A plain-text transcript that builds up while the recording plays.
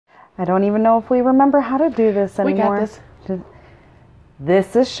I don't even know if we remember how to do this anymore. We got this.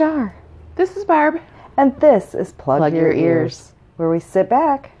 This is Shar. This is Barb. And this is Plug Your Ears, where we sit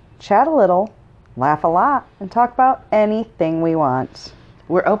back, chat a little, laugh a lot, and talk about anything we want.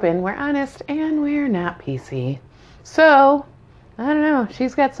 We're open, we're honest, and we're not PC. So, I don't know.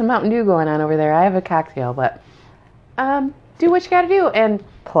 She's got some Mountain Dew going on over there. I have a cocktail, but do what you gotta do and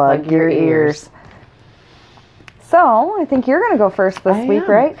plug your ears. So, I think you're going to go first this week,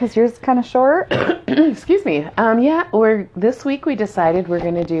 right? Because yours is kind of short. Excuse me. This week we decided we're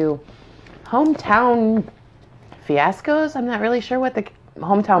going to do hometown fiascos. I'm not really sure what the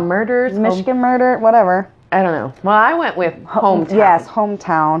hometown murders. Michigan murder, whatever. I don't know. Well, I went with hometown. Yes,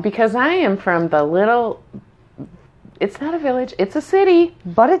 hometown. Because I am from the little, it's not a village, it's a city.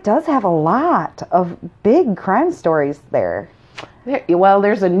 But it does have a lot of big crime stories there.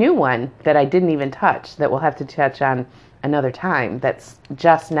 There's a new one that I didn't even touch that we'll have to touch on another time that's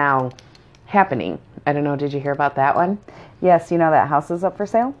just now happening. I don't know, did you hear about that one? Yes, you know that house is up for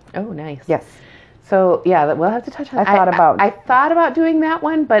sale? Oh, nice. Yes. So, yeah, we'll have to touch on I thought about doing that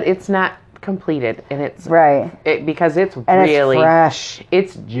one, but it's not completed. And it's... Right. Because it's and really... it's fresh.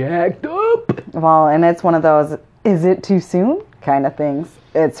 It's jacked up. Well, and it's one of those, is it too soon kind of things.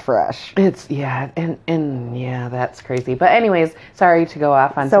 It's fresh. It's, yeah, and yeah, that's crazy. But anyways, sorry to go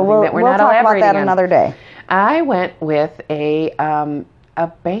off on something that we're we'll not talk elaborating about that on. another day. I went with a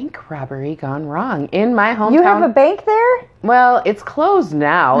bank robbery gone wrong in my hometown. You have a bank there? Well, it's closed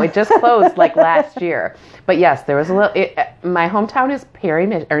now. It just closed like last year. But yes, there was a little, my hometown is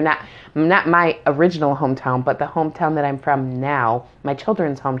Perry, or not my original hometown, but the hometown that I'm from now, my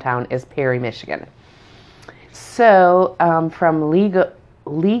children's hometown is Perry, Michigan. So, from legal,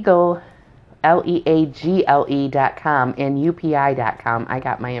 leagle.com and upi.com, I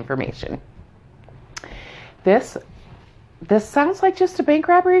got my information. This sounds like just a bank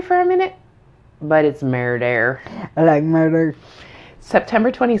robbery for a minute, but it's murder. I like murder.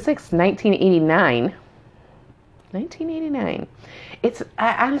 September 26, 1989. 1989. It's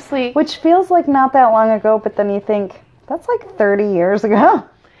honestly... Which feels like not that long ago, but then you think, that's like 30 years ago.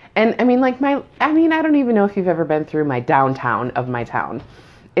 And I mean, I don't even know if you've ever been through my downtown of my town.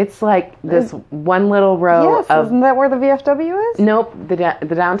 It's like this one little row yes, isn't that where the VFW is? Nope, the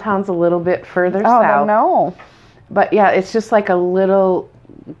downtown's a little bit further south. Oh, no. But yeah, it's just like a little,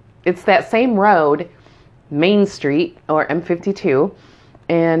 it's that same road, Main Street, or M52,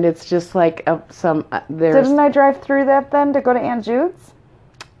 and it's just like there's... Didn't I drive through that then to go to Aunt Jude's?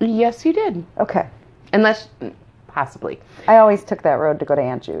 Yes, you did. Okay. Unless... Possibly. I always took that road to go to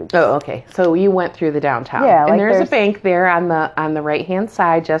Aunt Jude's. Oh, okay. So you went through the downtown. Yeah, and there's a bank there on the right hand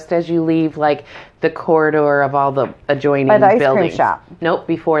side, just as you leave like the corridor of all the adjoining buildings. By the ice cream shop. Nope,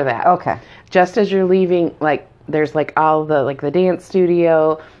 before that. Okay. Just as you're leaving, like there's like all the the dance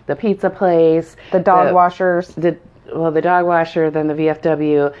studio, the pizza place, the dog washers. The dog washer, then the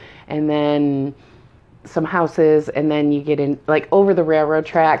VFW, and then some houses, and then you get in like over the railroad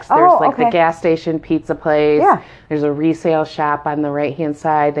tracks. There's the gas station, pizza place. Yeah. There's a resale shop on the right hand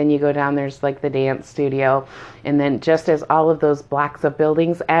side. Then you go down, there's like the dance studio, and then just as all of those blocks of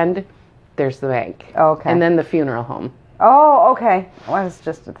buildings end, there's the bank. Okay. And then the funeral home. Oh, okay. Well, I was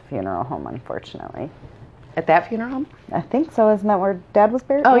just at the funeral home, unfortunately. At that funeral home? I think so. Isn't that where Dad was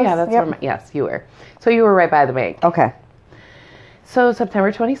buried? Oh yeah, that's where yes, you were. So you were right by the bank. Okay. So,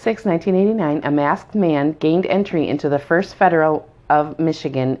 September 26, 1989, a masked man gained entry into the First Federal of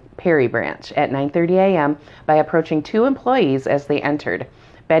Michigan Perry branch at 9:30 a.m. by approaching two employees as they entered.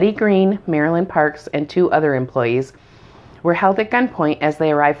 Betty Green, Marilyn Parks, and two other employees were held at gunpoint as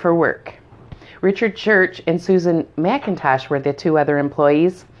they arrived for work. Richard Church and Susan McIntosh were the two other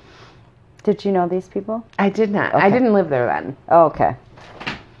employees. Did you know these people? I did not. Okay. I didn't live there then. Oh, okay.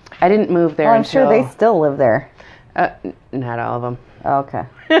 I didn't move there I'm sure they still live there. Not all of them. Okay.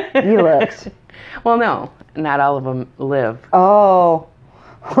 You looked. Well, no, not all of them live. Oh.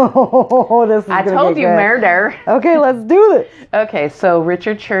 This is I told you murder. Okay, let's do this. Okay, so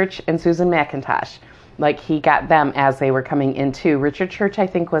Richard Church and Susan McIntosh, like he got them as they were coming in too. Richard Church, I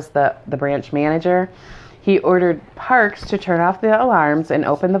think, was the branch manager. He ordered Parks to turn off the alarms and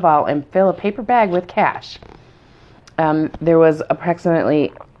open the vault and fill a paper bag with cash. There was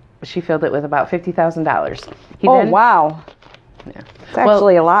approximately... She filled it with about $50,000. Wow. Yeah. It's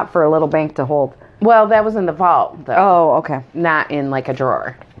actually a lot for a little bank to hold. Well, that was in the vault, though. Oh, okay. Not in like a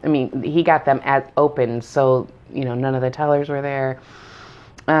drawer. I mean, he got them open, so, none of the tellers were there.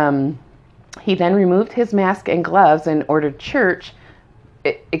 He then removed his mask and gloves and ordered Church.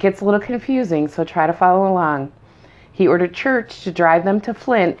 It gets a little confusing, so try to follow along. He ordered Church to drive them to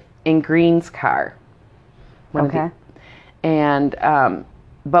Flint in Green's car. Okay. And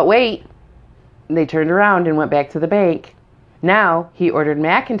But wait, they turned around and went back to the bank. Now he ordered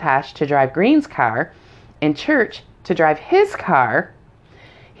McIntosh to drive Green's car and Church to drive his car.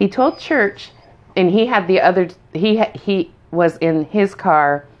 He told Church, and he had the other, he was in his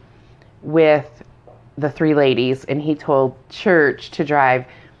car with the three ladies, and he told Church to drive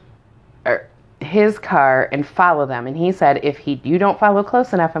his car and follow them. And he said, if you don't follow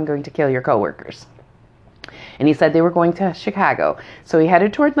close enough, I'm going to kill your coworkers. And he said they were going to Chicago. So he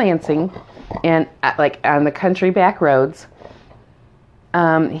headed toward Lansing, and like on the country back roads,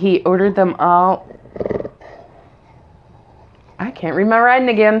 he ordered them all. I can't read my writing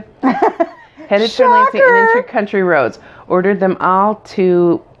again. Headed toward Lansing and entered country roads. Ordered them all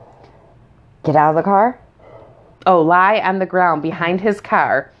to get out of the car. Lie on the ground behind his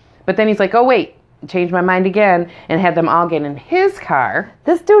car. But then he's like, oh wait, changed my mind again, and had them all get in his car.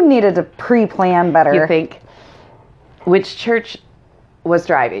 This dude needed to pre-plan better. You think? Which Church was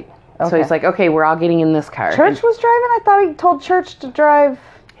driving. Okay. So he's like, okay, we're all getting in this car. Church was driving? I thought he told Church to drive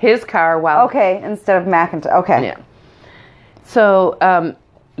his car while... Okay, instead of McIntosh. Okay. Yeah. So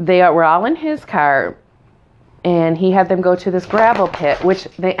they were all in his car, and he had them go to this gravel pit, which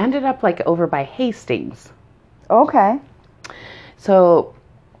they ended up like over by Hastings. Okay. So...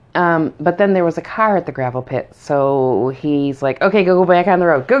 but then there was a car at the gravel pit, so he's like, okay, go back on the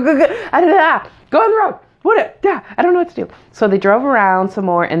road. Go on the road. I don't know what to do. So they drove around some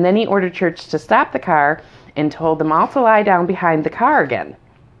more, and then he ordered Church to stop the car and told them all to lie down behind the car again.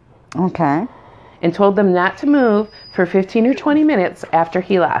 Okay. And told them not to move for 15 or 20 minutes after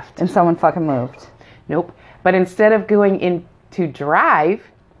he left. And someone fucking moved. Nope. But instead of going in to drive,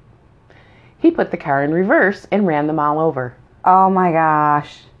 he put the car in reverse and ran them all over. Oh my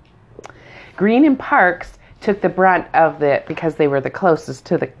gosh. Green and Parks took the brunt of it because they were the closest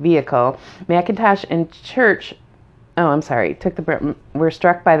to the vehicle. McIntosh and Church, were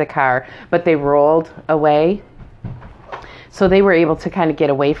struck by the car, but they rolled away. So they were able to kind of get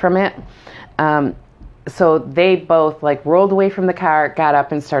away from it. So they both rolled away from the car, got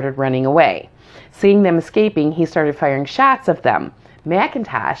up and started running away. Seeing them escaping, he started firing shots of them.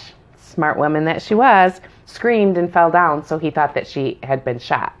 McIntosh, smart woman that she was, screamed and fell down, so he thought that she had been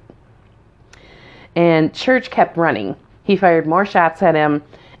shot. And Church kept running. He fired more shots at him,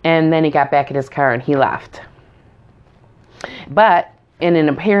 and then he got back in his car and he left. But in an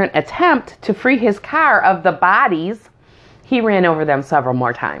apparent attempt to free his car of the bodies, he ran over them several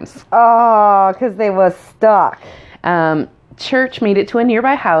more times. Oh, because they was stuck. Church made it to a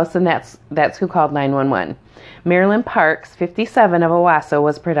nearby house, and that's who called 911. Marilyn Parks, 57, of Owasso,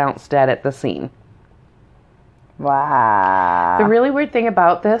 was pronounced dead at the scene. Wow. The really weird thing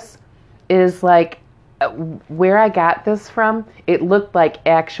about this is, where I got this from, it looked like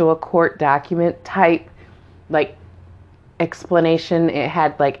actual court document type, explanation. It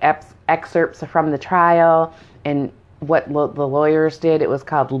had, excerpts from the trial and what the lawyers did. It was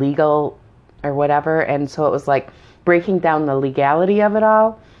called legal or whatever, and so it was, breaking down the legality of it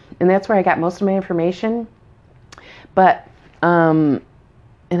all, and that's where I got most of my information. But, and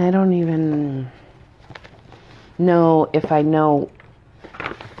I don't even know if I know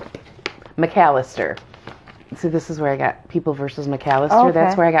McAllister. See, this is where I got People versus McAllister. Okay.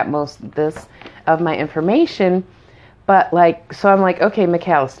 That's where I got most of my information. But so I'm okay,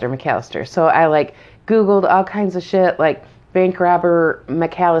 McAllister. So I Googled all kinds of shit, bank robber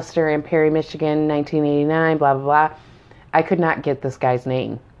McAllister in Perry, Michigan, 1989, blah, blah, blah. I could not get this guy's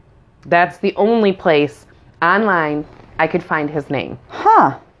name. That's the only place online I could find his name.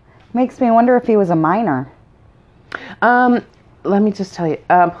 Huh. Makes me wonder if he was a minor. Let me just tell you.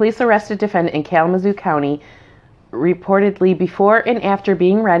 Police arrested defendant in Kalamazoo County. Reportedly, before and after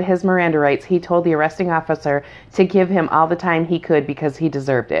being read his Miranda rights, he told the arresting officer to give him all the time he could because he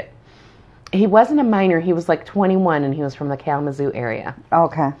deserved it. He wasn't a minor. He was 21, and he was from the Kalamazoo area.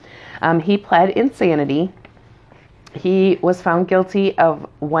 Okay. He pled insanity. He was found guilty of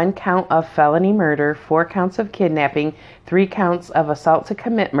 1 count of felony murder, 4 counts of kidnapping, 3 counts of assault to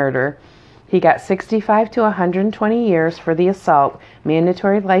commit murder. He got 65 to 120 years for the assault,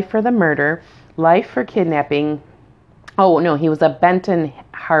 mandatory life for the murder, life for kidnapping. Oh, no, he was a Benton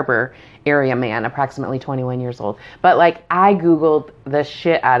Harbor area man, approximately 21 years old. But, I Googled the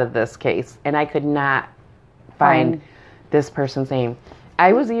shit out of this case, and I could not find this person's name.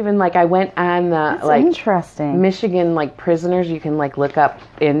 I was even, I went on the, interesting. Michigan, prisoners. You can, look up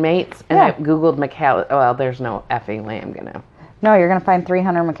inmates, and I Googled McAllister. Well, there's no effing way I'm going to. No, you're going to find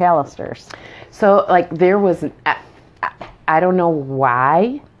 300 McAllisters. So, there was, I don't know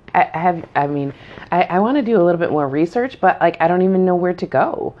why. I want to do a little bit more research, but, I don't even know where to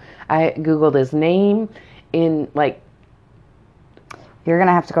go. I Googled his name in, You're going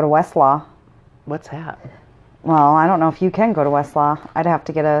to have to go to Westlaw. What's that? Well, I don't know if you can go to Westlaw. I'd have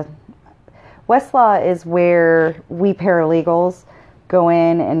to get a... Westlaw is where we paralegals go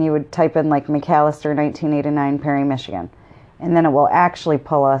in and you would type in like McAllister 1989 Perry, Michigan. And then it will actually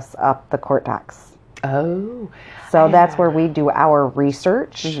pull us up the court docs. Oh. So that's where we do our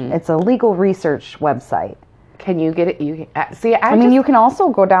research. Mm-hmm. It's a legal research website. Can you get it? You see, I mean, you can also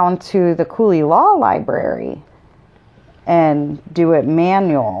go down to the Cooley Law Library and do it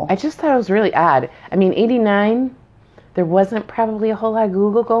manual. I just thought it was really odd. I mean, 89, there wasn't probably a whole lot of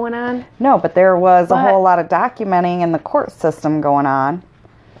Google going on. No, but there was a whole lot of documenting in the court system going on.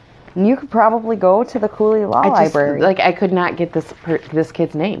 And you could probably go to the Cooley Law Library. I could not get this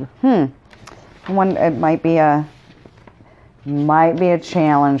kid's name. It might be a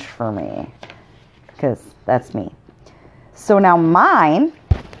challenge for me, because that's me. So now mine,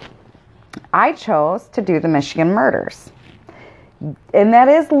 I chose to do the Michigan murders. And that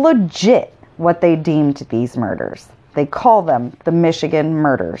is legit what they deemed these murders. They call them the Michigan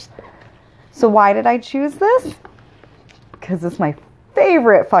murders. So why did I choose this? Because it's my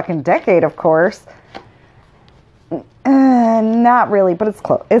favorite fucking decade, of course. Not really, but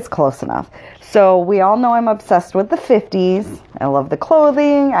it's close enough. So we all know I'm obsessed with the 50s. I love the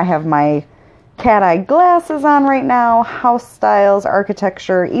clothing. I have my cat-eye glasses on right now. House styles,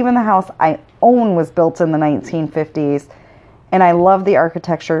 architecture. Even the house I own was built in the 1950s. And I love the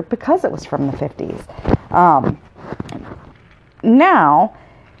architecture because it was from the 50s. Now,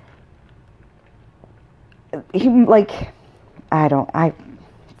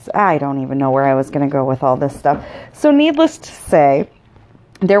 I don't even know where I was going to go with all this stuff. So needless to say,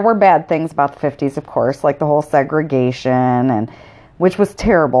 there were bad things about the 50s, of course, like the whole segregation, which was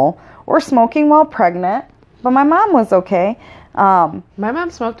terrible, or smoking while pregnant. But my mom was okay. My mom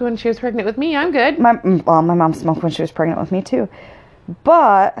smoked when she was pregnant with me. I'm good. My mom smoked when she was pregnant with me too.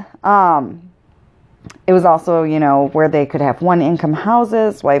 But it was also, where they could have one-income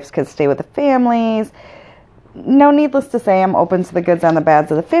houses. Wives could stay with the families. No, needless to say, I'm open to the goods and the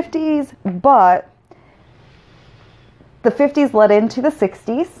bads of the 50s. But the 50s led into the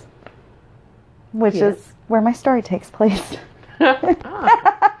 60s, which is where my story takes place.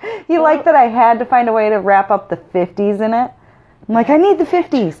 You like that I had to find a way to wrap up the 50s in it? I'm like, I need the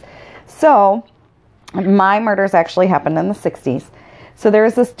 50s. So my murders actually happened in the 60s. So there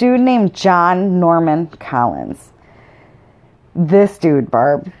was this dude named John Norman Collins. This dude,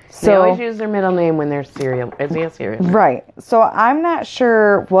 Barb. So they always use their middle name when they're serial. Is he a serial? Right. So I'm not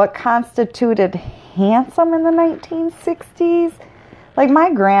sure what constituted handsome in the 1960s. Like,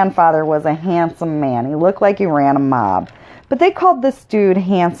 my grandfather was a handsome man. He looked like he ran a mob. But they called this dude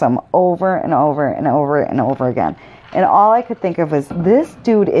handsome over and over and over and over again. And all I could think of is, this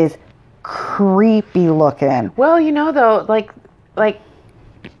dude is creepy looking. Well, though,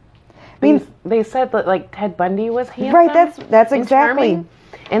 they said that, Ted Bundy was handsome. Right, that's exactly. Charming.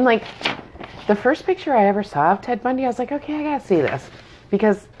 And, the first picture I ever saw of Ted Bundy, I was like, okay, I gotta see this.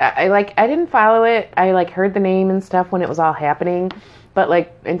 Because, I didn't follow it. I, heard the name and stuff when it was all happening.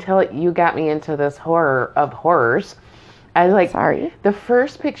 But, until you got me into this horror of horrors, I was Sorry. The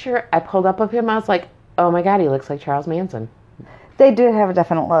first picture I pulled up of him, I was like, oh my God, he looks like Charles Manson. They did have a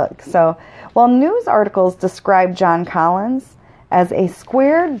definite look. So, news articles describe John Collins as a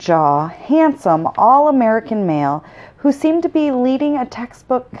square-jaw, handsome, all-American male who seemed to be leading a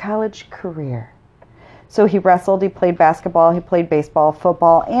textbook college career. So he wrestled, he played basketball, he played baseball,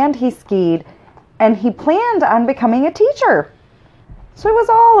 football, and he skied, and he planned on becoming a teacher. So he was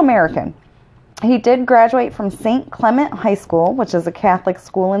all-American. He did graduate from St. Clement High School, which is a Catholic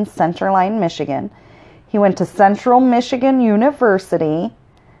school in Center Line, Michigan. He went to Central Michigan University,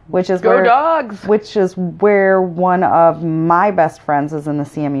 which is where one of my best friends is in the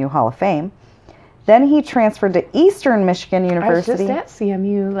CMU Hall of Fame. Then he transferred to Eastern Michigan University. I was just at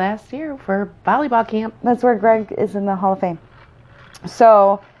CMU last year for volleyball camp. That's where Greg is in the Hall of Fame.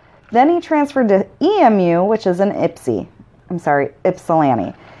 So then he transferred to EMU, which is in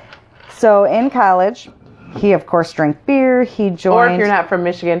Ypsilanti. So in college, he of course drank beer. He joined. Or if you're not from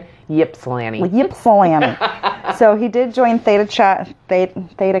Michigan, Ypsilanti. Ypsilanti. So he did join Theta Chi,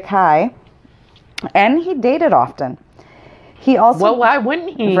 and he dated often. He also, well, why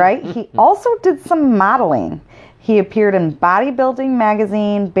wouldn't he? Right? He also did some modeling. He appeared in Bodybuilding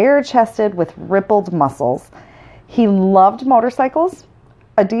magazine, bare-chested with rippled muscles. He loved motorcycles,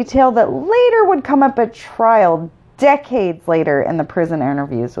 a detail that later would come up at trial decades later in the prison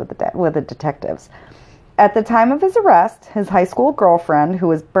interviews with the detectives. At the time of his arrest, his high school girlfriend, who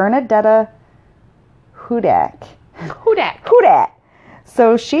was Bernadetta Hudak.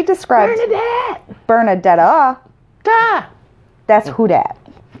 So she described... Bernadetta! Duh! That's who dat.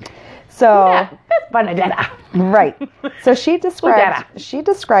 So That's Benedetta. right. So she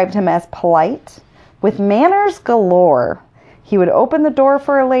described him as polite, with manners galore. He would open the door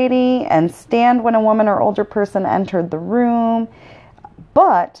for a lady and stand when a woman or older person entered the room.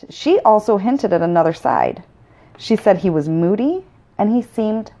 But she also hinted at another side. She said he was moody and he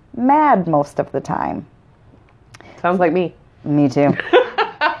seemed mad most of the time. Sounds like me. Me too.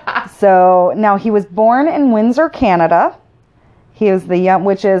 So now he was born in Windsor, Canada. He was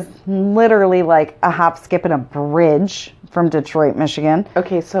which is literally like a hop, skip, and a bridge from Detroit, Michigan.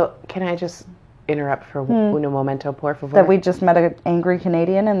 Okay, so can I just interrupt for uno momento, por favor? That we just met an angry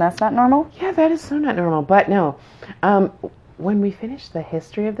Canadian and that's not normal? Yeah, that is so not normal. But no, when we finish the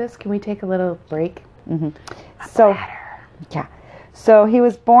history of this, can we take a little break? Mm-hmm. So he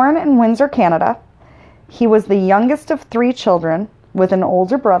was born in Windsor, Canada. He was the youngest of 3 children with an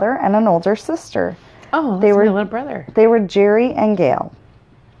older brother and an older sister. Oh, that's my little brother. They were Jerry and Gail.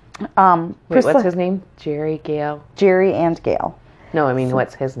 Wait, what's his name? Jerry, Gail? Jerry and Gail. No, I mean,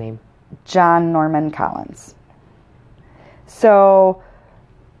 what's his name? John Norman Collins. So,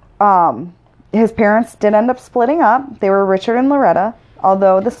 his parents did end up splitting up. They were Richard and Loretta,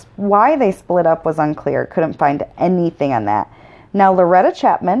 although why they split up was unclear. Couldn't find anything on that. Now, Loretta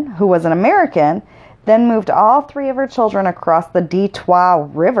Chapman, who was an American, then moved all 3 of her children across the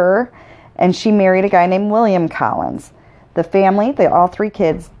Detroit River, and she married a guy named William Collins. The family, all 3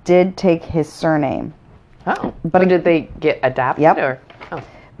 kids, did take his surname. Oh, but did they get adopted? Yep. Or? Oh.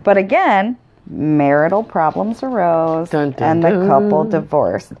 But again, marital problems arose, dun, dun, and the couple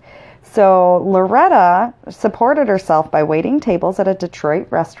divorced. So Loretta supported herself by waiting tables at a Detroit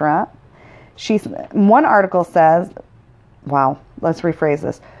restaurant. One article says, wow, let's rephrase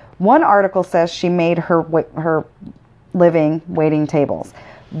this. One article says she made her living waiting tables.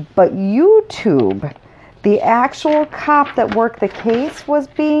 But YouTube, the actual cop that worked the case, was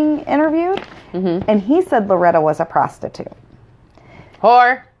being interviewed, and he said Loretta was a prostitute.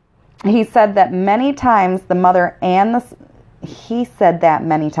 Whore. He said that many times the mother and he said that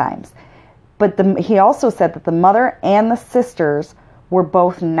many times. But he also said that the mother and the sisters were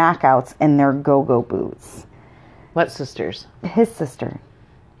both knockouts in their go-go boots. What sisters? His sister.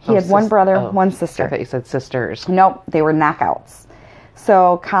 He had one brother, one sister. I thought you said sisters. Nope, they were knockouts.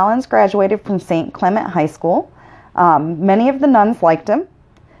 So Collins graduated from St. Clement High School. Many of the nuns liked him.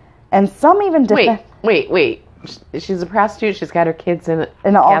 And some even... Wait. She's a prostitute. She's got her kids in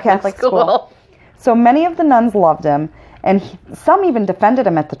an all-Catholic school. So many of the nuns loved him, and some even defended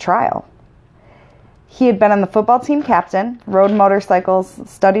him at the trial. He had been on the football team captain, rode motorcycles,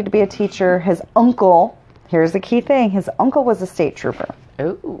 studied to be a teacher. His uncle, here's the key thing, his uncle was a state trooper.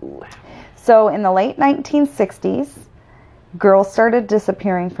 Ooh. So in the late 1960s, girls started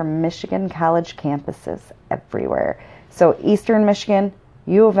disappearing from Michigan college campuses everywhere. So Eastern Michigan,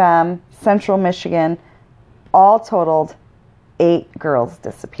 U of M, Central Michigan, all totaled 8 girls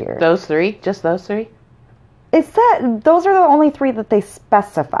disappeared. Those 3? Just those 3? It said those are the only 3 that they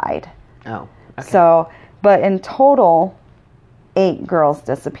specified. Oh, okay. So, but in total, 8 girls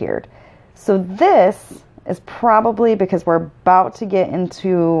disappeared. So this is probably because we're about to get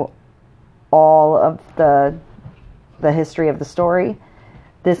into all of the history of the story.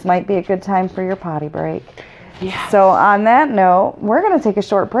 This might be a good time for your potty break. Yeah. So on that note, we're going to take a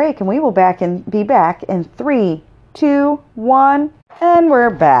short break, and we will be back in 3, 2, 1, and we're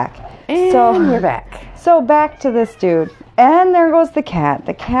back. And we're back. So back to this dude, and there goes the cat.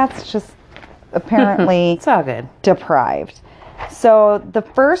 The cat's just apparently it's all good. Deprived. So the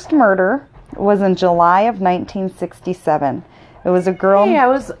first murder was in July of 1967. It was a girl. Hey, I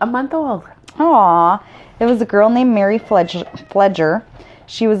was a month old. Aw. It was a girl named Mary Fledger.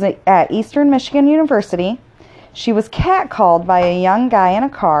 She was at Eastern Michigan University. She was catcalled by a young guy in a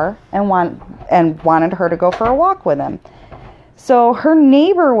car and wanted her to go for a walk with him. So her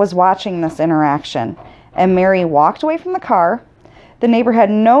neighbor was watching this interaction, and Mary walked away from the car. The neighbor had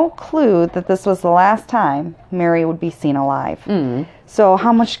no clue that this was the last time Mary would be seen alive. So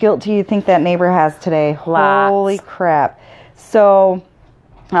how much guilt do you think that neighbor has today? Lots. Holy crap. So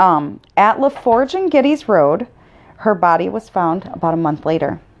at LaForge and Geddes Road, her body was found about a month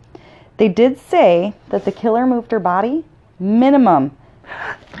later. They did say that the killer moved her body minimum,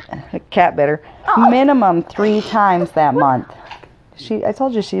 cat bit her, minimum 3 times that month. I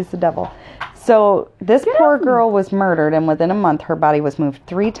told you she's the devil. So this poor girl was murdered, and within a month her body was moved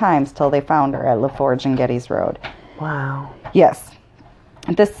 3 times till they found her at LaForge and Geddes Road. Wow. Yes.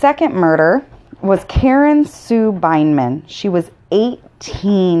 The second murder was Karen Sue Beinman. She was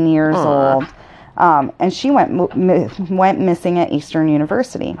 18 years old, and she went missing at Eastern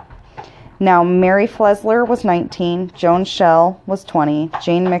University. Now, Mary Flesler was 19, Joan Schell was 20,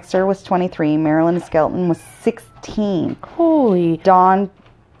 Jane Mixer was 23, Marilyn Skelton was 16. Holy. Dawn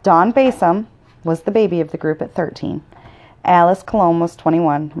Basom was the baby of the group at 13. Alice Colomb was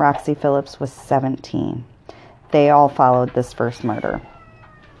 21, Roxy Phillips was 17. They all followed this first murder.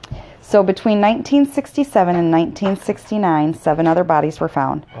 So between 1967 and 1969, 7 other bodies were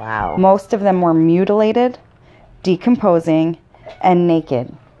found. Wow. Most of them were mutilated, decomposing, and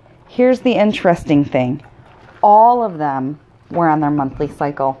naked. Here's the interesting thing. All of them were on their monthly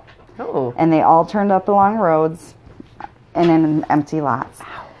cycle. Oh. And they all turned up along roads and in empty lots.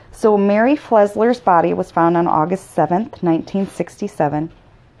 So Mary Flesler's body was found on August 7th, 1967.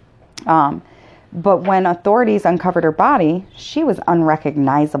 But when authorities uncovered her body, she was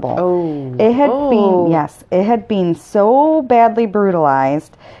unrecognizable. Oh. It had been so badly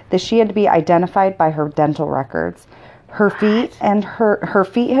brutalized that she had to be identified by her dental records. Her feet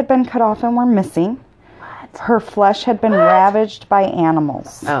had been cut off and were missing. What? Her flesh had been ravaged by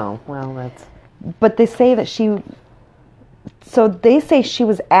animals. Oh, well, that's... But they say that she was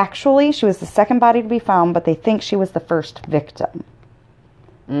the second body to be found, but they think she was the first victim.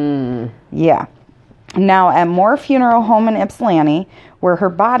 Yeah. Now, at Moore Funeral Home in Ypsilanti, where her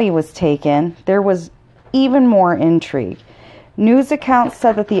body was taken, there was even more intrigue. News accounts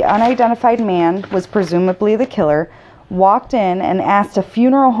said that the unidentified man was presumably the killer, walked in and asked a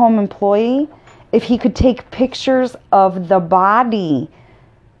funeral home employee if he could take pictures of the body.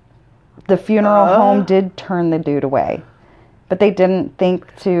 The funeral home did turn the dude away, but they didn't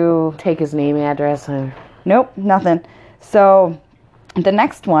think to... Take his name, address, Nope, nothing. So the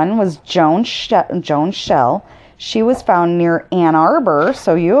next one was Joan Schell. She was found near Ann Arbor,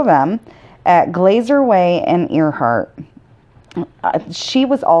 so U of M, at Glazer Way and Earhart. She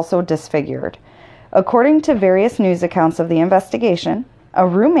was also disfigured. According to various news accounts of the investigation, a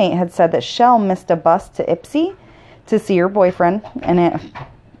roommate had said that Schell missed a bus to Ypsi to see her boyfriend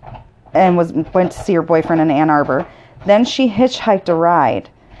went to see her boyfriend in Ann Arbor. Then she hitchhiked a ride.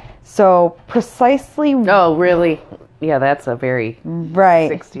 So precisely... Oh, really? Yeah, that's a very... Right.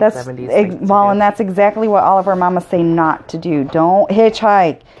 60s, 70s thing and that's exactly what all of our mamas say not to do. Don't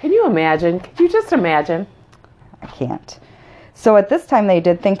hitchhike. Can you imagine? Could you just imagine? I can't. So at this time, they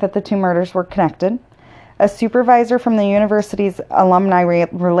did think that the 2 murders were connected. A supervisor from the university's alumni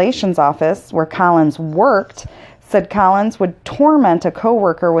relations office, where Collins worked, said Collins would torment a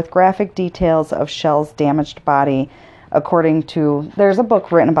coworker with graphic details of Schell's damaged body, according to... There's a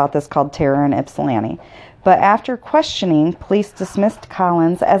book written about this called Terror in Ypsilanti. But after questioning, police dismissed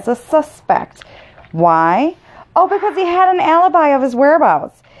Collins as a suspect. Why? Oh, because he had an alibi of his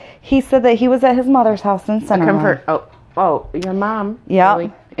whereabouts. He said that he was at his mother's house in Centerville. Oh, your mom? Yeah.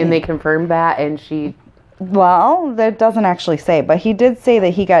 Really? And they confirmed that, and she... Well, that doesn't actually say, but he did say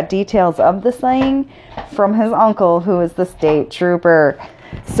that he got details of the slaying from his uncle, who is the state trooper.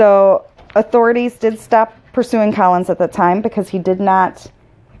 So authorities did stop pursuing Collins at the time because he did not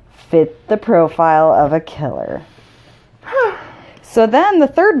fit the profile of a killer. So then the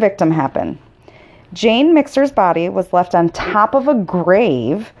third victim happened. Jane Mixer's body was left on top of a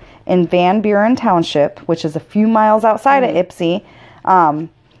grave in Van Buren Township, which is a few miles outside of Ypsi,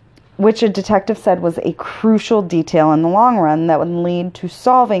 which a detective said was a crucial detail in the long run that would lead to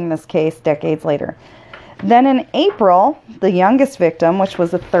solving this case decades later. Then in April, the youngest victim, which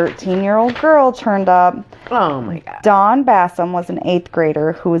was a 13-year-old girl, turned up. Oh, my God. Dawn Basom was an 8th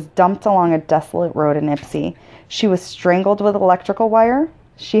grader who was dumped along a desolate road in Ypsi. She was strangled with electrical wire.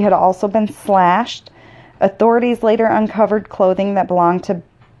 She had also been slashed. Authorities later uncovered clothing that belonged to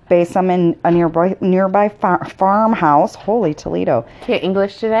Basom in a nearby farmhouse. Holy Toledo. Can't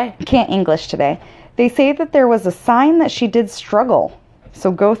English today? They say that there was a sign that she did struggle.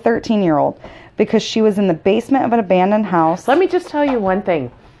 So go 13-year-old. Because she was in the basement of an abandoned house. Let me just tell you one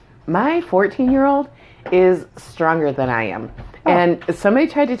thing. My 14-year-old is stronger than I am. Oh. And if somebody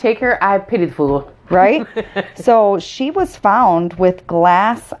tried to take her, I pity the fool. Right? So she was found with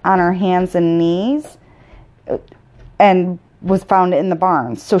glass on her hands and knees and was found in the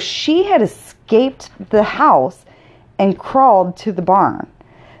barn. So she had escaped the house and crawled to the barn.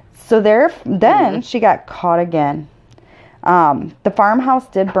 So then she got caught again. The farmhouse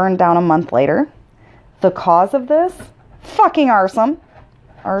did burn down a month later. The cause of this? Fucking arson.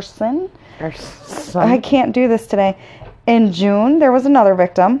 I can't do this today. In June, there was another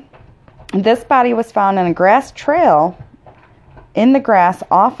victim. This body was found in a grass trail, in the grass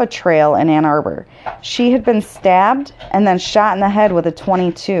off a trail in Ann Arbor. She had been stabbed and then shot in the head with a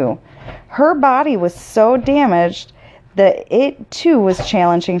 .22. Her body was so damaged that it too was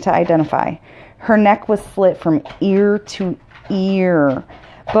challenging to identify. Her neck was slit from ear to ear.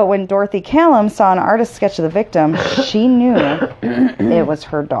 But when Dorothy Callum saw an artist sketch of the victim, she knew it was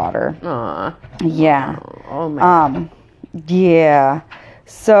her daughter. Aw. Yeah. Oh, man. Yeah.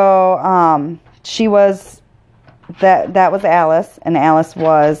 So, she was, that was Alice, and Alice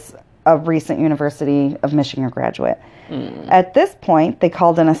was a recent University of Michigan graduate. At this point, they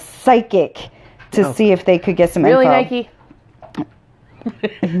called in a psychic to see if they could get some Really, info.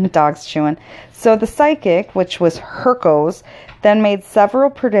 Nike? Dog's chewing. So the psychic, which was Herkos, then made several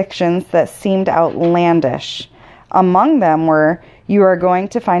predictions that seemed outlandish. Among them were, you are going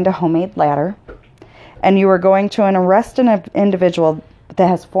to find a homemade ladder, and you are going to arrest an individual that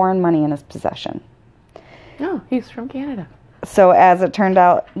has foreign money in his possession. No, he's from Canada. So as it turned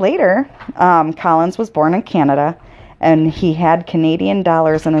out later, Collins was born in Canada, and he had Canadian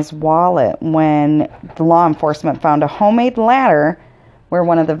dollars in his wallet when the law enforcement found a homemade ladder where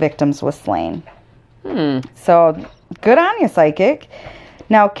one of the victims was slain. So good on you, psychic.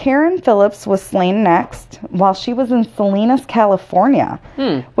 Now, Karen Phillips was slain next while she was in Salinas, California,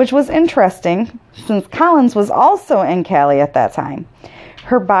 which was interesting since Collins was also in Cali at that time.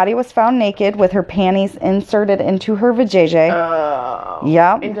 Her body was found naked with her panties inserted into her vajayjay. Oh.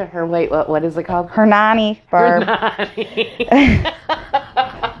 Yep. Into her, wait, what is it called? Her nanny, Barb.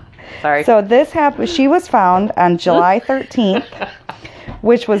 Sorry. So this happened. She was found on July 13th,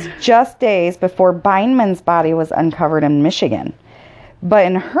 which was just days before Beinman's body was uncovered in Michigan. But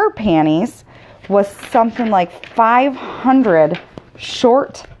in her panties was something like 500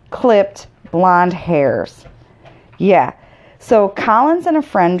 short, clipped blonde hairs. Yeah. So Collins and a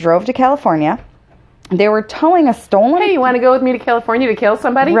friend drove to California. They were towing a stolen... Hey, you want to go with me to California to kill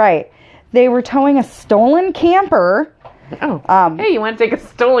somebody? Right. They were towing a stolen camper. Oh. Hey, you want to take a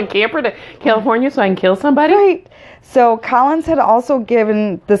stolen camper to California so I can kill somebody? Right. So Collins had also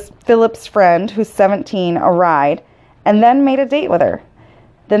given this Phillips friend, who's 17, a ride, and then made a date with her.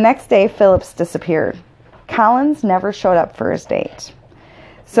 The next day, Phillips disappeared. Collins never showed up for his date.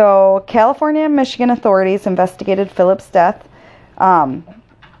 So California and Michigan authorities investigated Phillips' death.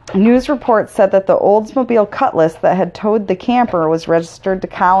 News reports said that the Oldsmobile Cutlass that had towed the camper was registered to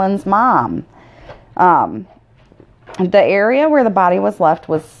Collins' mom. The area where the body was left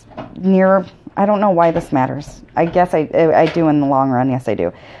was near... I don't know why this matters. I guess I do in the long run. Yes, I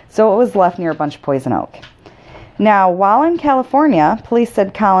do. So it was left near a bunch of poison oak. Now, while in California, police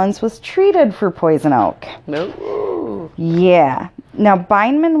said Collins was treated for poison oak. No. Yeah. Now,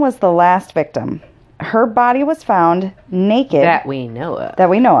 Beinman was the last victim. Her body was found naked. That we know of. That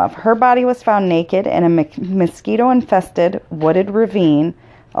we know of. Her body was found naked in a mosquito-infested wooded ravine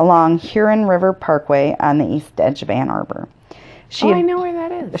along Huron River Parkway on the east edge of Ann Arbor. I know where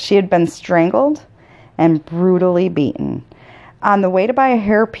that is. She had been strangled and brutally beaten. On the way to buy a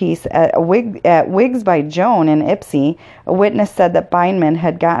hairpiece at Wigs by Joan in Ipsy, a witness said that Beinman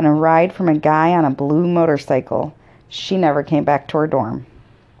had gotten a ride from a guy on a blue motorcycle. She never came back to her dorm.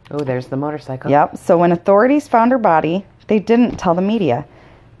 Oh, there's the motorcycle. Yep. So when authorities found her body, they didn't tell the media.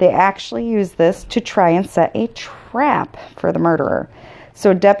 They actually used this to try and set a trap for the murderer.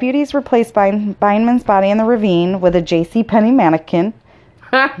 So deputies replaced Beinman's body in the ravine with a JCPenney mannequin.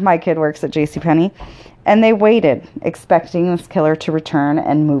 My kid works at JCPenney. And they waited, expecting this killer to return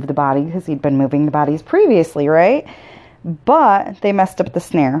and move the body because he'd been moving the bodies previously, right? But they messed up the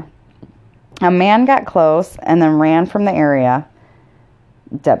snare. A man got close and then ran from the area.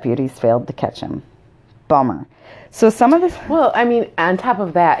 Deputies failed to catch him. Bummer. So some of this... Well, I mean, on top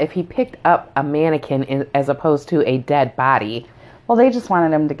of that, if he picked up a mannequin as opposed to a dead body... Well, they just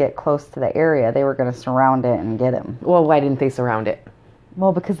wanted him to get close to the area. They were going to surround it and get him. Well, why didn't they surround it?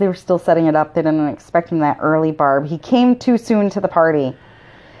 Well, because they were still setting it up. They didn't expect him that early, Barb. He came too soon to the party.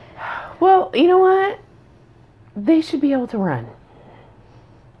 Well, you know what? They should be able to run.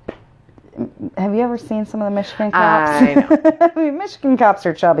 Have you ever seen some of the Michigan cops? I know. I mean, Michigan cops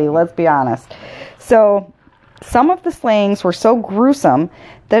are chubby, let's be honest. So, some of the slayings were so gruesome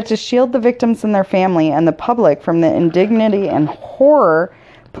that to shield the victims and their family and the public from the indignity and horror,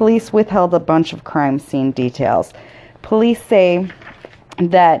 police withheld a bunch of crime scene details. Police say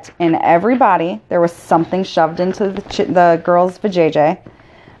that in every body, there was something shoved into the girl's vajayjay.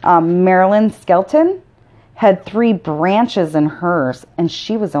 Marilyn Skelton had 3 branches in hers, and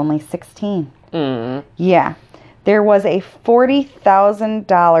she was only 16. Yeah. There was a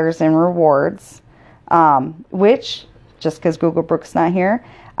 $40,000 in rewards, which, just because Google Brooks not here,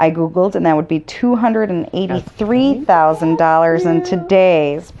 I Googled, and that would be $283,000 in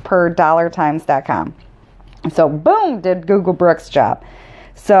today's per dollartimes.com. So, boom, did Google Brooks' job.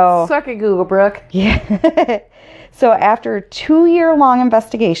 So, suck it, Google Brook. Yeah. So, after a 2-year-long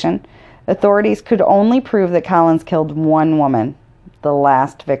investigation, authorities could only prove that Collins killed one woman. the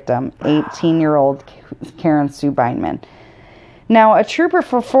last victim, 18-year-old Karen Sue Bindman. Now, a trooper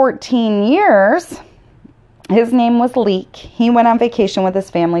for 14 years, his name was Leek. He went on vacation with his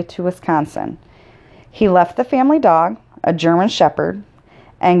family to Wisconsin. He left the family dog, a German Shepherd,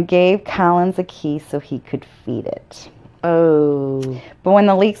 and gave Collins a key so he could feed it. Oh. But when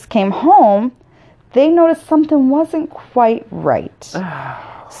the Leeks came home, they noticed something wasn't quite right.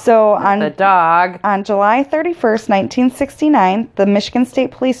 So The dog. on July 31st, 1969, the Michigan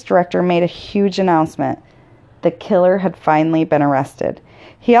State Police Director made a huge announcement. The killer had finally been arrested.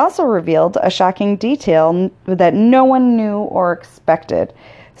 He also revealed a shocking detail that no one knew or expected.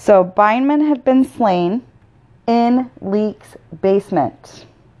 So Bindman had been slain in Leek's basement.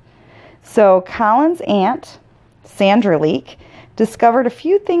 So Collins' aunt, Sandra Leek, discovered a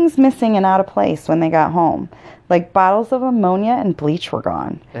few things missing and out of place when they got home. Like bottles of ammonia and bleach were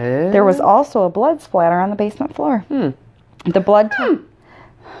gone. There was also a blood splatter on the basement floor. The blood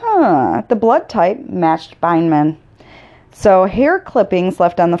type matched Bindman. So hair clippings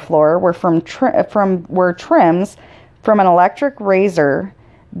left on the floor were were trims from an electric razor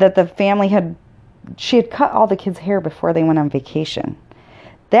that the family had. She had cut all the kids' hair before they went on vacation.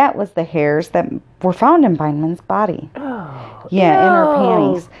 That was the hairs that were found in Bindman's body. Oh, yeah, in her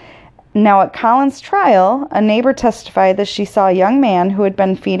panties. Now, at Collins' trial, a neighbor testified that she saw a young man who had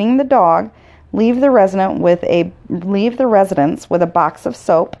been feeding the dog leave the residence with a box of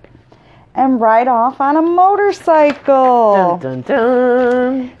soap and ride off on a motorcycle. Dun, dun,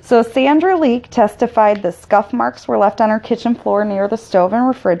 dun. So Sandra Leek testified that scuff marks were left on her kitchen floor near the stove and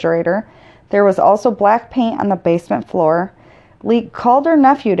refrigerator. There was also black paint on the basement floor. Leek called her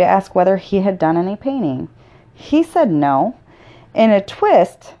nephew to ask whether he had done any painting. He said no. In a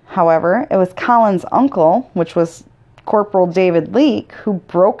twist, however, it was Collins' uncle, which was Corporal David Leek, who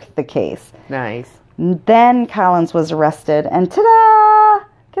broke the case. Nice. Then Collins was arrested, and ta-da!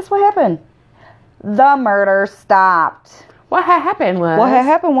 Guess what happened? The murder stopped. What had happened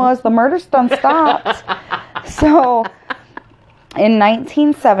was the murder done stopped. So, in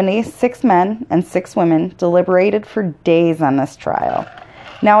 1970, 6 men and 6 women deliberated for days on this trial.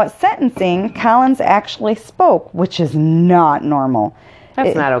 Now, at sentencing, Collins actually spoke, which is not normal.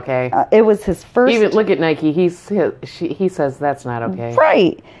 That's not okay. It was his first... Even look at Nike. He says that's not okay.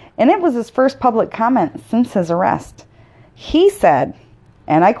 Right. And it was his first public comment since his arrest. He said,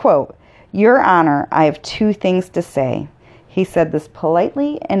 and I quote, "Your Honor, I have 2 things to say." He said this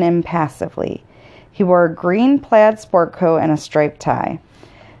politely and impassively. He wore a green plaid sport coat and a striped tie.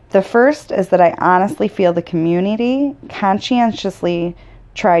 The first is that I honestly feel the community conscientiously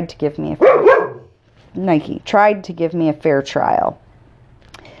tried to give me a fair trial.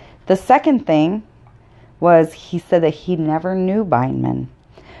 The second thing was he said that he never knew Bindman.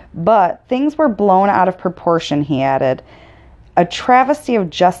 But things were blown out of proportion, he added. A travesty of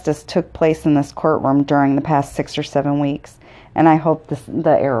justice took place in this courtroom during the past 6 or 7 weeks, and I hope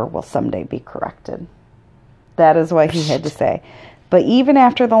the error will someday be corrected. That is what he had to say. But even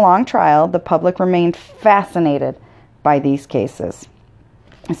after the long trial, the public remained fascinated by these cases.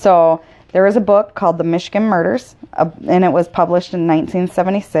 So there was a book called The Michigan Murders, and it was published in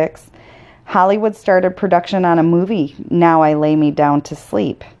 1976. Hollywood started production on a movie, Now I Lay Me Down to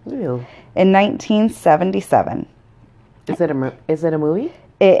Sleep, Ew. in 1977. Is it a movie?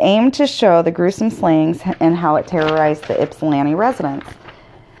 It aimed to show the gruesome slayings and how it terrorized the Ypsilanti residents.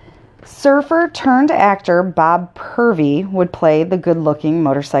 Surfer turned actor Bob Purvey would play the good-looking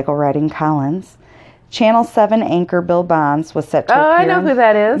motorcycle-riding Collins. Channel 7 anchor Bill Bonds was set to appear. Oh, I know who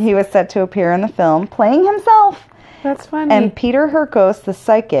that is. He was set to appear in the film, playing himself. That's funny. And Peter Herkos, the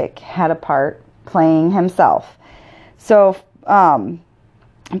psychic, had a part playing himself. So,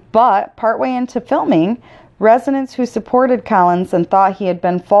 but partway into filming, residents who supported Collins and thought he had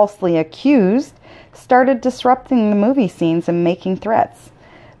been falsely accused started disrupting the movie scenes and making threats.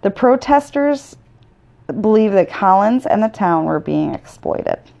 The protesters believed that Collins and the town were being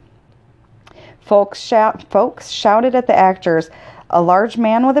exploited. Folks shouted at the actors. A large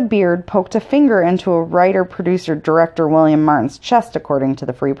man with a beard poked a finger into a writer-producer-director William Martin's chest, according to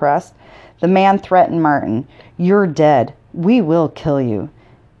the Free Press. The man threatened Martin, "You're dead. We will kill you."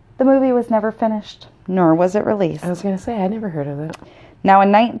 The movie was never finished, nor was it released. I was going to say, I never heard of it. Now,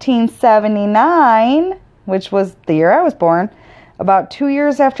 in 1979, which was the year I was born, about 2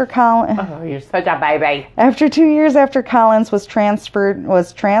 years after Collins... Oh, you're such a baby. After 2 years after Collins was transferred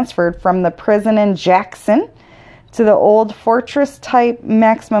from the prison in Jackson to the old fortress-type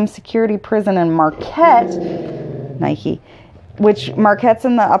maximum security prison in Marquette, which Marquette's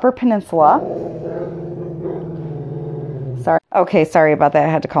in the Upper Peninsula. Sorry about that.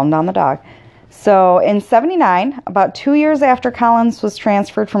 I had to calm down the dog. So in 79, about 2 years after Collins was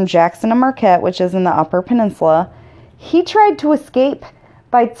transferred from Jackson to Marquette, which is in the Upper Peninsula, he tried to escape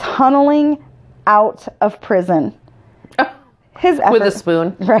by tunneling out of prison. His efforts, with a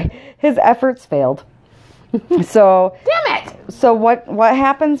spoon. Right. His efforts failed. So damn it. So what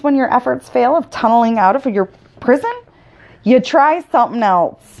happens when your efforts fail of tunneling out of your prison? You try something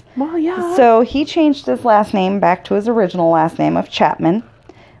else. Well, yeah. So he changed his last name back to his original last name of Chapman,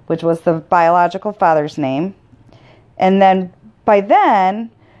 which was the biological father's name. And then by then,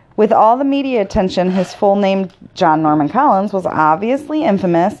 with all the media attention, his full name, John Norman Collins, was obviously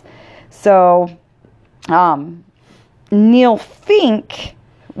infamous. So Neil Fink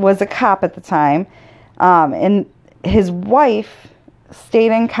was a cop at the time, and his wife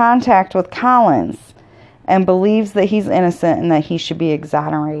stayed in contact with Collins and believes that he's innocent and that he should be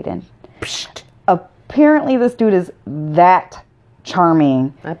exonerated. Psst. Apparently, this dude is that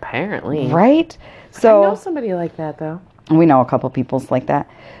charming. Apparently. Right? So I know somebody like that, though. We know a couple people like that.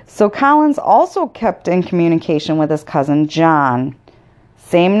 So Collins also kept in communication with his cousin, John,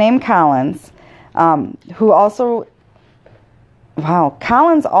 same name Collins, who also... Wow.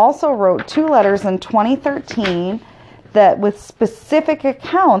 Collins also wrote 2 letters in 2013 that with specific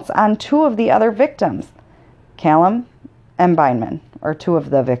accounts on 2 of the other victims, Callum and Bindman, or 2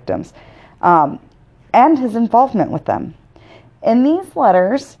 of the victims, and his involvement with them. In these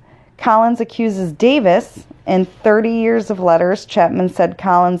letters, Collins accuses Davis. In 30 years of letters, Chapman said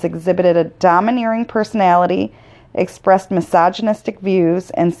Collins exhibited a domineering personality, expressed misogynistic views,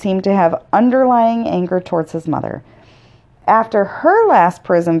 and seemed to have underlying anger towards his mother. After her last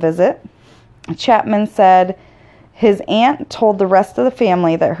prison visit, Chapman said his aunt told the rest of the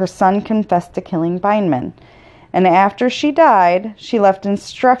family that her son confessed to killing Bindman. And after she died, she left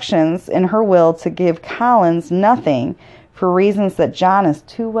instructions in her will to give Collins nothing for reasons that John is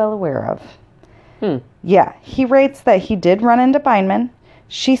too well aware of. Yeah, he writes that he did run into Bindman.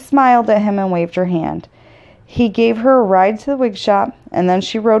 She smiled at him and waved her hand. He gave her a ride to the wig shop, and then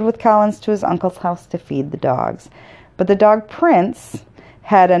she rode with Collins to his uncle's house to feed the dogs. But the dog Prince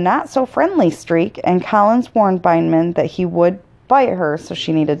had a not-so-friendly streak, and Collins warned Bindman that he would bite her, so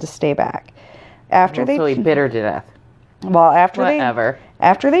she needed to stay back. So he bit her to death. Well, after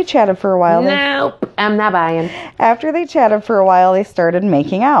they chatted for a while... Nope, I'm not buying. After they chatted for a while, they started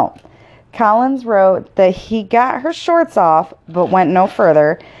making out. Collins wrote that he got her shorts off, but went no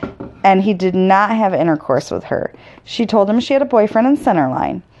further, and he did not have intercourse with her. She told him she had a boyfriend in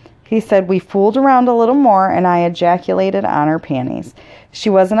Centerline. He said, we fooled around a little more, and I ejaculated on her panties. She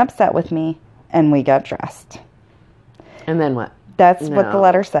wasn't upset with me, and we got dressed. And then what? That's what the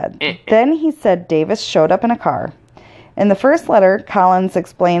letter said. Then he said Davis showed up in a car. In the first letter, Collins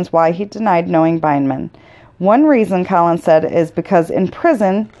explains why he denied knowing Bindman. One reason, Collins said, is because in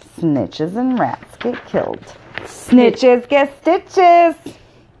prison, snitches and rats get killed. Snitches get stitches!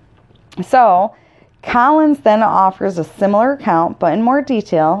 So... Collins then offers a similar account, but in more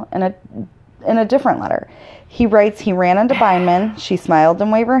detail, in a different letter. He writes he ran into Bindman. She smiled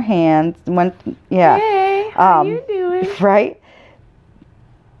and waved her hand. Hey, how you doing? Right?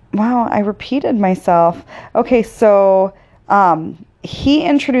 Wow, I repeated myself. Okay, so he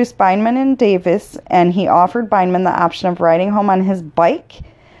introduced Bindman and Davis, and he offered Bindman the option of riding home on his bike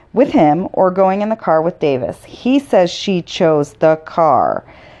with him or going in the car with Davis. He says she chose the car.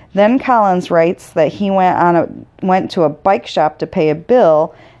 Then Collins writes that he went to a bike shop to pay a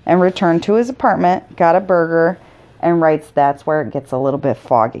bill and returned to his apartment, got a burger, and writes that's where it gets a little bit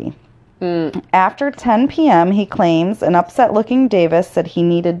foggy. After 10 p.m., he claims an upset-looking Davis said he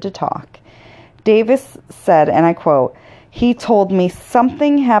needed to talk. Davis said, and I quote, he told me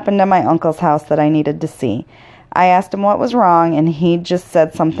something happened at my uncle's house that I needed to see. I asked him what was wrong, and he just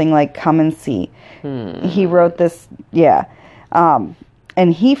said something like, come and see. He wrote this,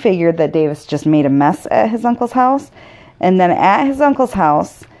 and he figured that Davis just made a mess at his uncle's house. And then at his uncle's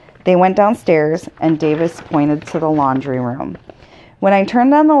house, they went downstairs, and Davis pointed to the laundry room. When I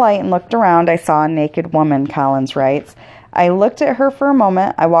turned on the light and looked around, I saw a naked woman, Collins writes. I looked at her for a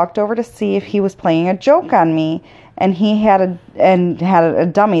moment. I walked over to see if he was playing a joke on me, and he had a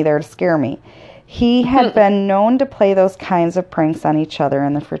dummy there to scare me. He had been known to play those kinds of pranks on each other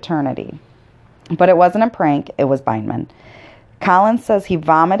in the fraternity. But it wasn't a prank. It was Bindman. Collins says he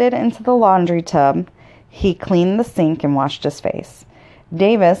vomited into the laundry tub. He cleaned the sink and washed his face.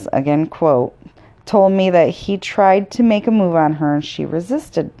 Davis, again, quote, told me that he tried to make a move on her and she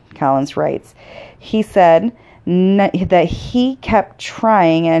resisted, Collins writes. He said that he kept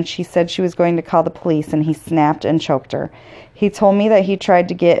trying and she said she was going to call the police and he snapped and choked her. He told me that he tried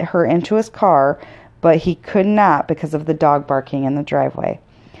to get her into his car, but he could not because of the dog barking in the driveway.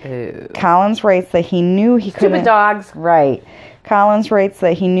 Ooh. Collins writes that he knew he couldn't... Stupid dogs. Right. Collins writes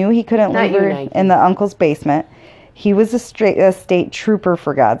that he knew he couldn't Not leave you, her Nike. in the uncle's basement. He was a state trooper,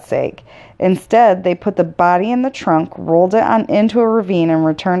 for God's sake. Instead, they put the body in the trunk, rolled it into a ravine, and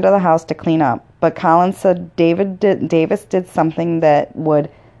returned to the house to clean up. But Collins said Davis did something that would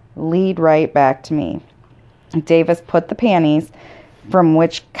lead right back to me. Davis put the panties, from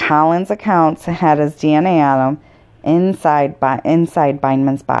which Collins accounts had his DNA on them, inside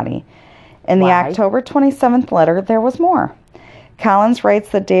Bindman's body. In the Why? October 27th letter, there was more. Collins writes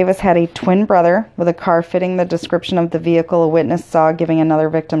that Davis had a twin brother with a car fitting the description of the vehicle a witness saw giving another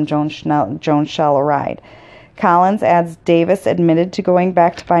victim, Joan Schell, a ride. Collins adds Davis admitted to going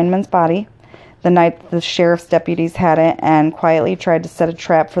back to Bindman's body the night the sheriff's deputies had it and quietly tried to set a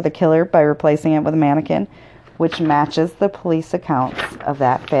trap for the killer by replacing it with a mannequin, which matches the police accounts of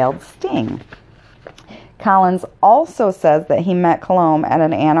that failed sting. Collins also says that he met Colomb at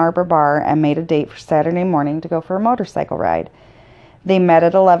an Ann Arbor bar and made a date for Saturday morning to go for a motorcycle ride. They met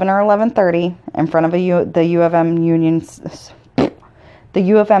at 11 or 11:30 in front of the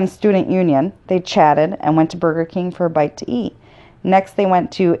U of M student union. They chatted and went to Burger King for a bite to eat. Next, they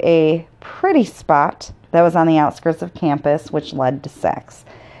went to a pretty spot that was on the outskirts of campus, which led to sex.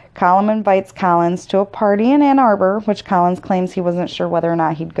 Colomb invites Collins to a party in Ann Arbor, which Collins claims he wasn't sure whether or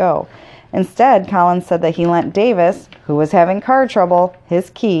not he'd go. Instead, Collins said that he lent Davis, who was having car trouble, his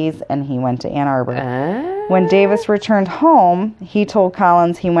keys, and he went to Ann Arbor. When Davis returned home, he told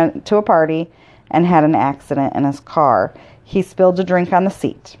Collins he went to a party and had an accident in his car. He spilled a drink on the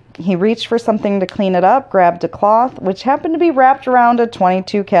seat. He reached for something to clean it up, grabbed a cloth, which happened to be wrapped around a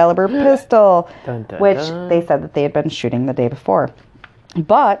 .22 caliber pistol, Dun, dun, which dun. they said that they had been shooting the day before.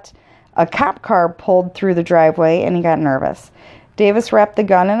 But a cop car pulled through the driveway and he got nervous. Davis wrapped the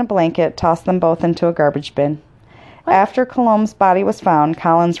gun in a blanket, tossed them both into a garbage bin. What? After Colomb's body was found,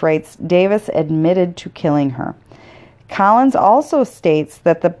 Collins writes, Davis admitted to killing her. Collins also states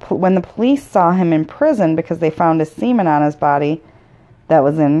that when the police saw him in prison because they found his semen on his body that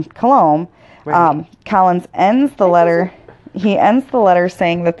was in Colomb, Right. Collins ends the letter. He ends the letter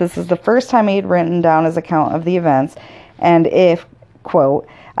saying that this is the first time he had written down his account of the events, and if, quote,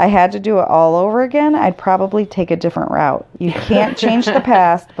 I had to do it all over again, I'd probably take a different route. You can't change the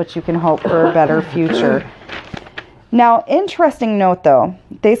past, but you can hope for a better future. Now, interesting note, though,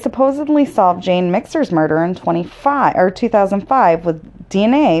 they supposedly solved Jane Mixer's murder in 2005 with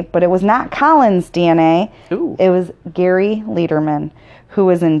DNA, but it was not Collins' DNA. Ooh. It was Gary Lederman, who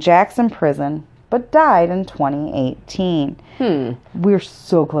was in Jackson prison, but died in 2018. We're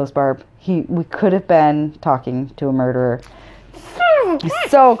so close, Barb. We could have been talking to a murderer.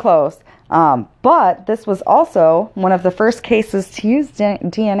 So close. But this was also one of the first cases to use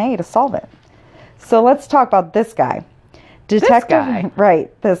DNA to solve it. So let's talk about this guy. This guy?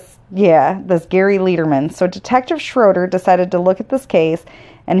 Right. This Gary Lederman. So Detective Schroeder decided to look at this case,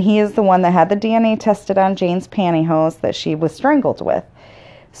 and he is the one that had the DNA tested on Jane's pantyhose that she was strangled with.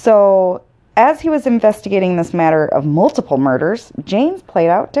 So as he was investigating this matter of multiple murders, Jane's played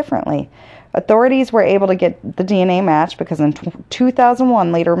out differently. Authorities were able to get the DNA match because in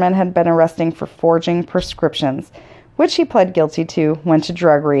 2001, Lederman had been arrested for forging prescriptions, which he pled guilty to, went to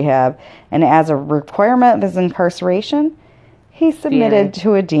drug rehab, and as a requirement of his incarceration, he submitted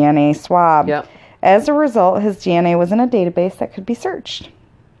to a DNA swab. Yep. As a result, his DNA was in a database that could be searched.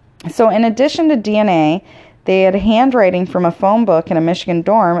 So in addition to DNA, they had handwriting from a phone book in a Michigan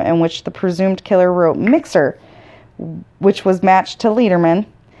dorm in which the presumed killer wrote Mixer, which was matched to Lederman,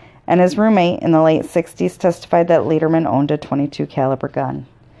 and his roommate in the late 60s testified that Lederman owned a .22 caliber gun.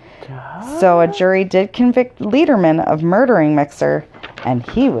 So a jury did convict Lederman of murdering Mixer, and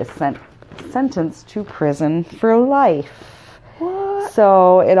he was sentenced to prison for life. What?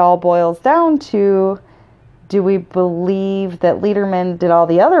 So it all boils down to, do we believe that Lederman did all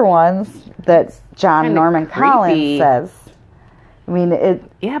the other ones that John Kinda Norman Collins creepy. says? I mean,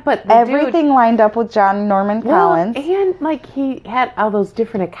 Yeah, but the everything dude, lined up with John Norman Collins. and like he had all those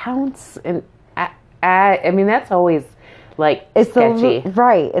different accounts, and I mean that's always like sketchy.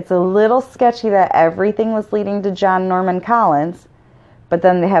 It's a little sketchy that everything was leading to John Norman Collins, but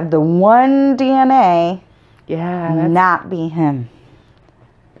then they have the one DNA not be him.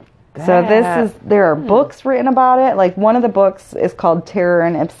 So there are books written about it. Like one of the books is called Terror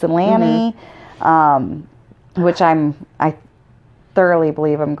in Ypsilanti, which I thoroughly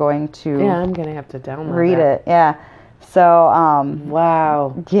believe I'm going to I'm gonna have to download read that. it. Yeah. So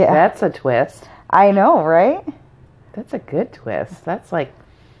Wow. Yeah. That's a twist. I know, right? That's a good twist. That's like,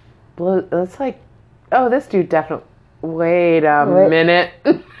 oh, this dude definitely. Wait a minute.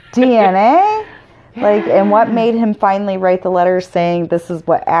 DNA? Like, and what made him finally write the letter saying this is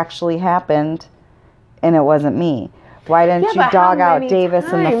what actually happened and it wasn't me? Why didn't you but dog how out many Davis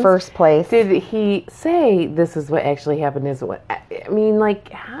in the times first place? Did he say this is what actually happened? Is what I mean?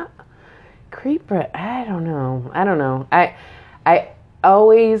 Like, how, creeper? I don't know. I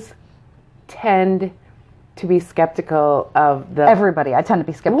always tend to be skeptical of the Everybody. I tend to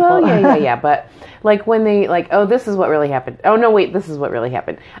be skeptical. Well, yeah. But like when they like, oh, this is what really happened. Oh no, wait, this is what really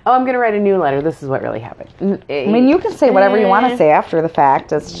happened. Oh, I'm gonna write a new letter. This is what really happened. I mean, you can say whatever you want to say after the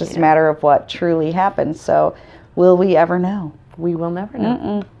fact. It's just a matter of what truly happened. So, will we ever know? We will never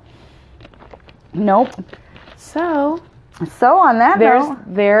know. Nope. So on that note,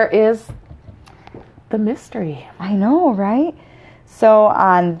 there is the mystery. I know, right? So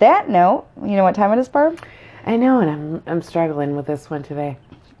on that note, you know what time it is, Barb? I know, and I'm struggling with this one today.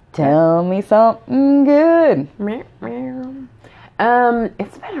 Tell me something good. It's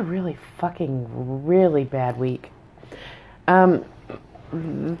been a really bad week. I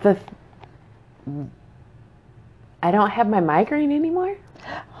don't have my migraine anymore.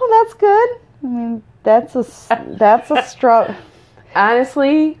 Oh, that's good. I mean, that's a stroke.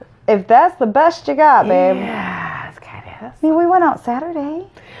 Honestly, if that's the best you got, babe. Yeah, it's kind of. I mean, we went out Saturday.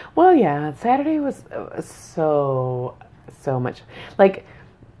 Well, yeah, Saturday was so much. Like,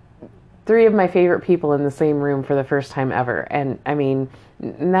 3 of my favorite people in the same room for the first time ever. And, I mean,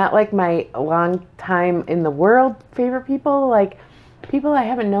 not like my long time in the world favorite people, like people I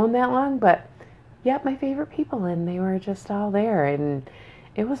haven't known that long, but, yep, my favorite people. And they were just all there. And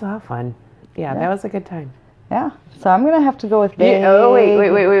it was all fun. Yeah, that was a good time. Yeah. So I'm going to have to go with Babe. Oh,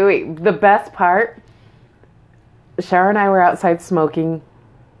 wait. The best part, Shara and I were outside smoking.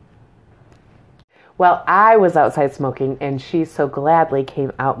 Well, I was outside smoking, and she so gladly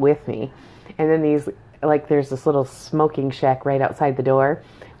came out with me. And then there's this little smoking shack right outside the door.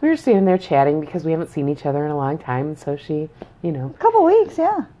 We were sitting there chatting because we haven't seen each other in a long time. And so she, A couple weeks,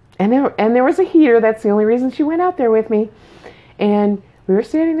 yeah. And there was a heater. That's the only reason she went out there with me. And we were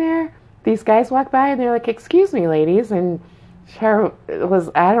standing there. These guys walked by, and they're like, "Excuse me, ladies." And Shara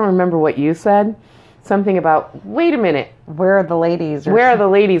I don't remember what you said. Something about, wait a minute. Where are the ladies? Where are the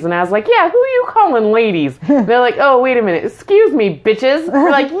ladies? And I was like, yeah, who are you calling ladies? They're like, oh, wait a minute. Excuse me, bitches. We're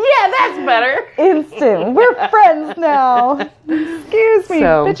like, yeah, that's better. Instant. We're friends now. Excuse me,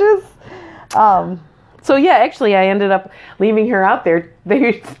 bitches. So, yeah, actually, I ended up leaving her out there. They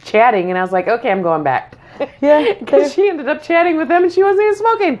were chatting, and I was like, okay, I'm going back. Yeah. Because she ended up chatting with them, and she wasn't even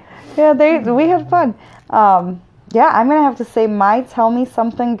smoking. Yeah, we had fun. Yeah, I'm going to have to say my Tell Me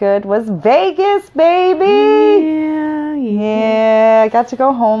Something Good was Vegas, baby. Yeah, I got to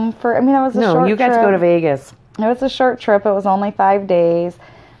go home it was a short trip. No, you got to go to Vegas. It was a short trip. It was only 5 days,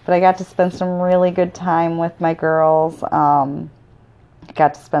 but I got to spend some really good time with my girls.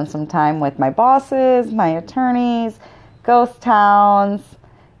 Got to spend some time with my bosses, my attorneys, ghost towns,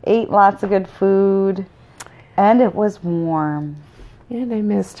 ate lots of good food, and it was warm. And I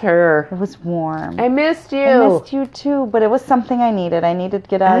missed her. It was warm. I missed you. I missed you too, but it was something I needed. I needed to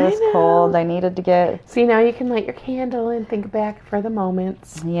get out of this cold. I needed to get... See, now you can light your candle and think back for the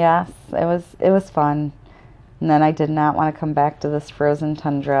moments. Yes, it was fun. And then I did not want to come back to this frozen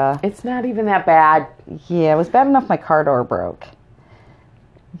tundra. It's not even that bad. Yeah, it was bad enough my car door broke.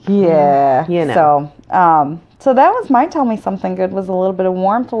 Yeah. So that was my Tell Me Something Good, was a little bit of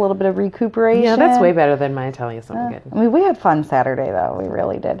warmth, a little bit of recuperation. Yeah, that's way better than my Tell You Something Good. I mean, we had fun Saturday, though. We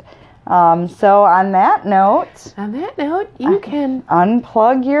really did. So on that note... you can...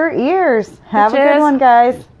 unplug your ears. Have a good one, guys.